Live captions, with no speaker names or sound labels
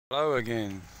Hello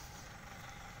again.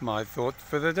 My thought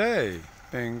for the day,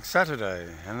 being Saturday,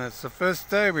 and it's the first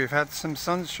day we've had some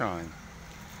sunshine.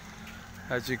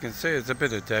 As you can see, there's a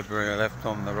bit of debris left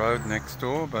on the road next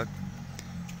door, but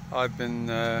I've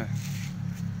been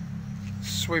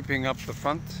sweeping up the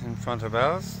front in front of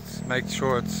ours to make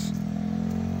sure it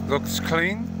looks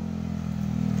clean.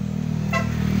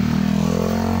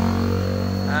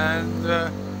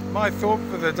 And my thought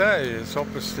for the day is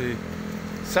obviously,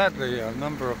 sadly, a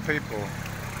number of people,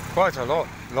 quite a lot,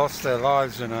 lost their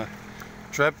lives in a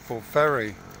dreadful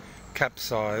ferry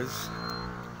capsize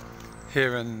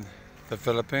here in the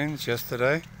Philippines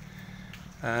yesterday.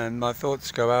 And my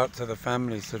thoughts go out to the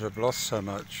families that have lost so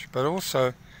much. But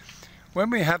also, when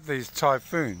we have these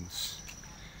typhoons,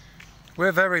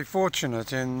 we're very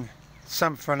fortunate in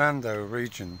San Fernando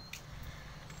region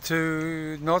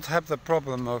to not have the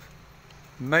problem of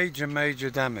major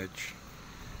damage.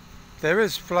 There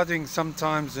is flooding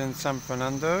sometimes in San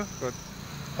Fernando, but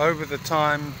over the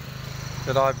time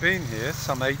that I've been here,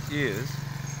 some 8 years,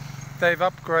 they've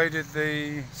upgraded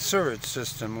the sewage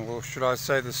system, or should I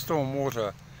say the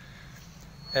stormwater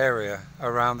area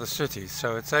around the city,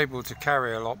 so it's able to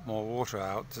carry a lot more water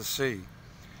out to sea.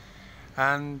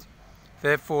 And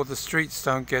therefore the streets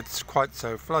don't get quite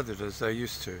so flooded as they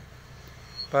used to.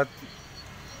 But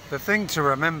the thing to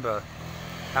remember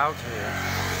out here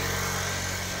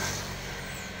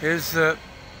is that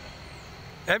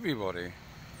everybody,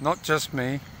 not just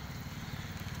me,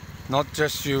 not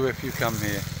just you if you come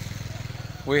here,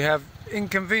 we have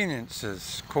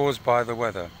inconveniences caused by the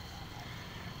weather.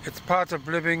 It's part of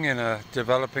living in a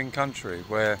developing country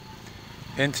where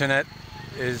internet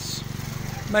is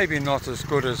maybe not as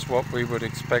good as what we would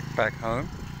expect back home,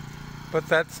 but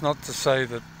that's not to say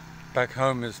that back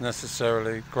home is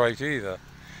necessarily great either.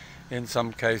 In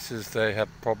some cases they have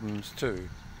problems too.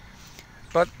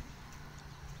 But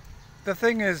the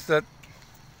thing is that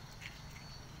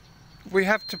we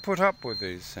have to put up with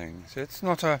these things. It's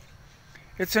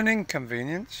an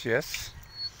inconvenience, yes,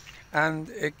 and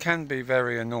it can be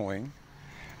very annoying,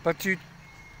 but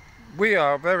we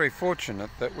are very fortunate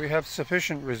that we have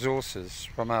sufficient resources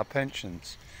from our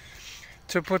pensions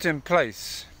to put in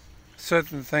place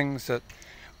certain things that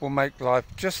will make life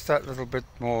just that little bit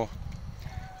more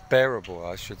bearable,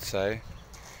 I should say,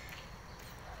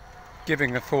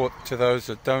 giving a thought to those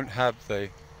that don't have the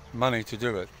money to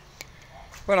do it.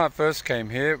 When I first came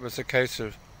here, it was a case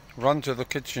of run to the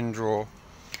kitchen drawer,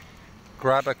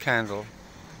 grab a candle,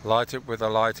 light it with a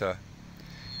lighter,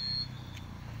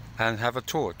 and have a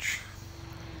torch.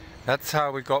 That's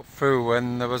how we got through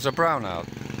when there was a brownout.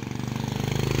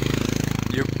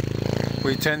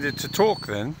 We tended to talk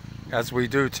then, as we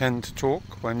do tend to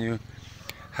talk when you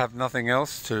have nothing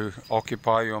else to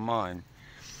occupy your mind.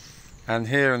 And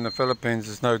here in the Philippines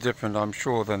is no different, I'm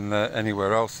sure, than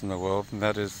anywhere else in the world, and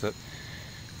that is that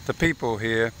the people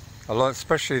here,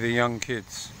 especially the young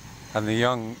kids and the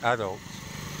young adults,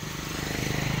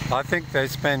 I think they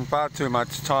spend far too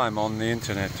much time on the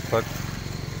internet, but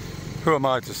who am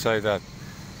I to say that?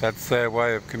 That's their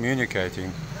way of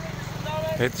communicating.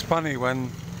 It's funny, when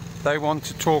they want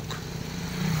to talk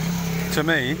to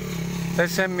me, they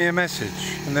send me a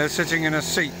message and they're sitting in a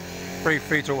seat 3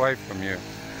 feet away from you.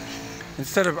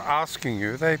 Instead of asking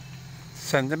you, they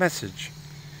send a message.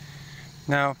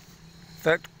 Now,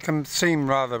 that can seem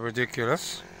rather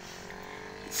ridiculous,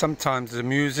 sometimes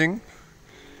amusing,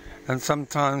 and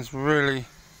sometimes really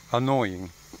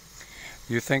annoying.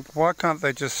 You think, why can't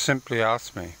they just simply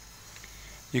ask me?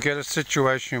 You get a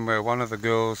situation where one of the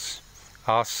girls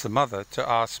asks the mother to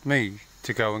ask me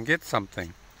to go and get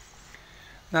something.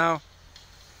 Now,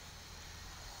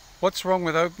 what's wrong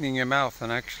with opening your mouth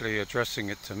and actually addressing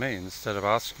it to me instead of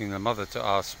asking the mother to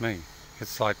ask me?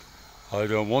 It's like, I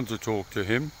don't want to talk to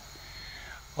him.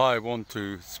 I want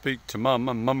to speak to Mum,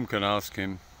 and Mum can ask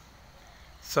him.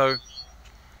 So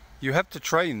you have to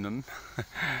train them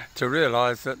to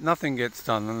realise that nothing gets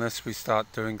done unless we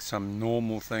start doing some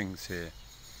normal things here.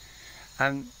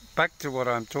 And back to what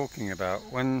I'm talking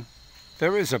about, when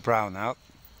there is a brownout,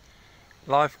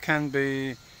 life can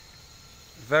be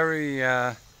very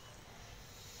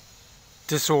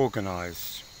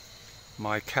disorganised.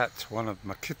 My cat, one of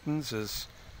my kittens, has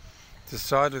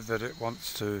decided that it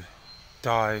wants to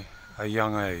die a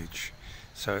young age,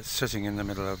 so it's sitting in the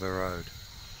middle of the road.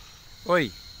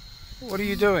 Oi, what are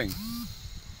you doing?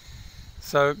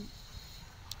 So,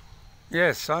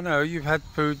 yes, I know you've had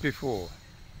food before,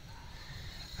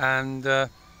 and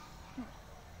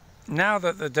now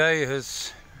that the day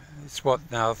it's what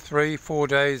now, 3-4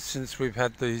 days since we've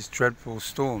had these dreadful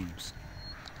storms,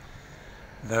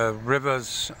 the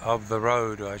rivers of the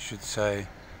road, I should say,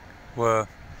 were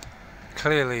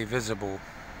clearly visible.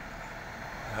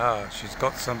 Ah, she's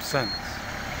got some sense.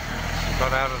 She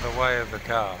got out of the way of the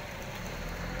car.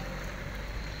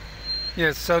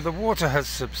 Yes, so the water has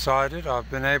subsided.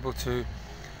 I've been able to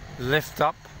lift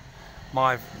up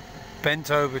my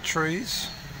bent over trees,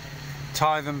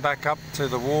 tie them back up to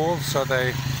the wall so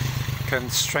they can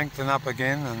strengthen up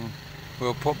again, and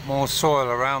we'll put more soil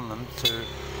around them to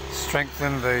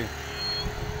strengthen the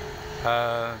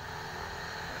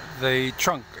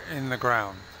trunk in the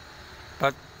ground.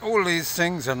 But all these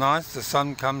things are nice. The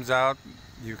sun comes out,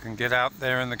 you can get out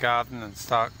there in the garden and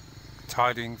start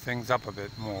tidying things up a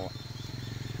bit more.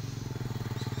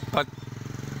 But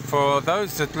for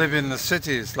those that live in the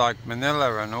cities like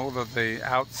Manila and all of the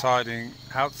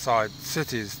outside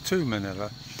cities to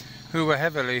Manila, who were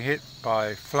heavily hit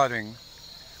by flooding,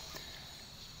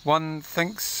 one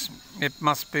thinks it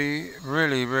must be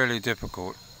really, really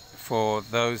difficult for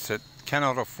those that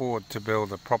cannot afford to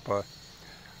build a proper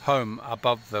home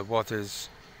above what is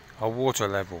a water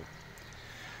level.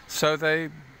 So they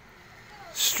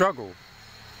struggle.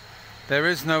 There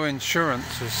is no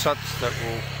insurance as such that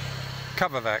will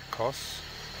cover that cost,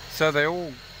 so they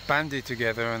all bandy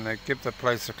together and they give the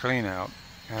place a clean out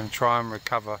and try and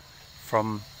recover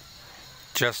from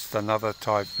just another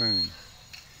typhoon.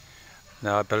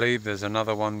 Now I believe there's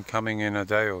another one coming in a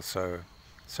day or so,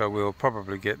 so we'll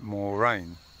probably get more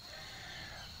rain.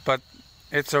 But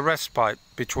it's a respite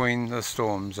between the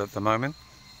storms at the moment,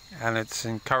 and it's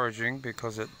encouraging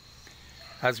because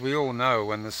as we all know,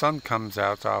 when the sun comes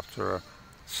out after a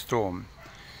storm,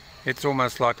 it's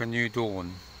almost like a new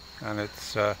dawn, and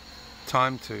it's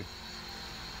time to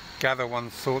gather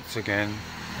one's thoughts again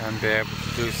and be able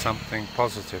to do something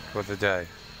positive for the day.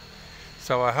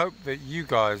 So I hope that you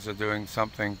guys are doing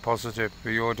something positive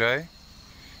for your day,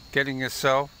 getting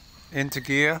yourself into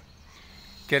gear,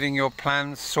 getting your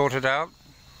plans sorted out,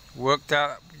 worked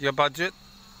out your budget.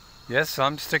 Yes,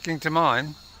 I'm sticking to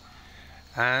mine,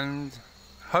 and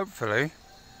hopefully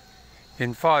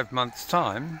in 5 months'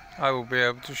 time I will be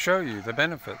able to show you the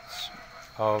benefits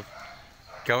of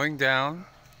going down,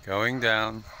 going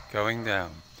down, going down.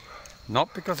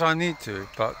 Not because I need to,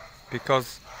 but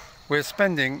because we're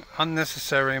spending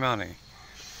unnecessary money,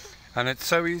 and it's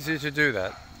so easy to do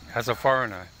that as a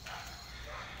foreigner.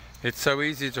 It's so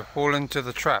easy to fall into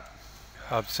the trap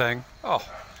of saying, oh,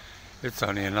 it's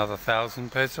only another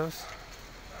 1,000 pesos,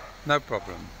 no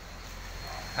problem.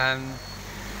 And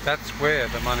that's where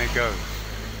the money goes.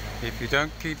 If you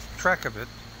don't keep track of it,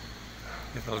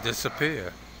 it'll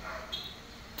disappear,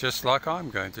 just like I'm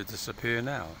going to disappear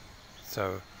now.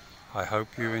 So I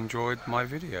hope you enjoyed my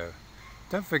video.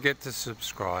 Don't forget to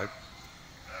subscribe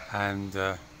and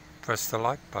press the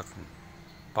like button.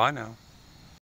 Bye now.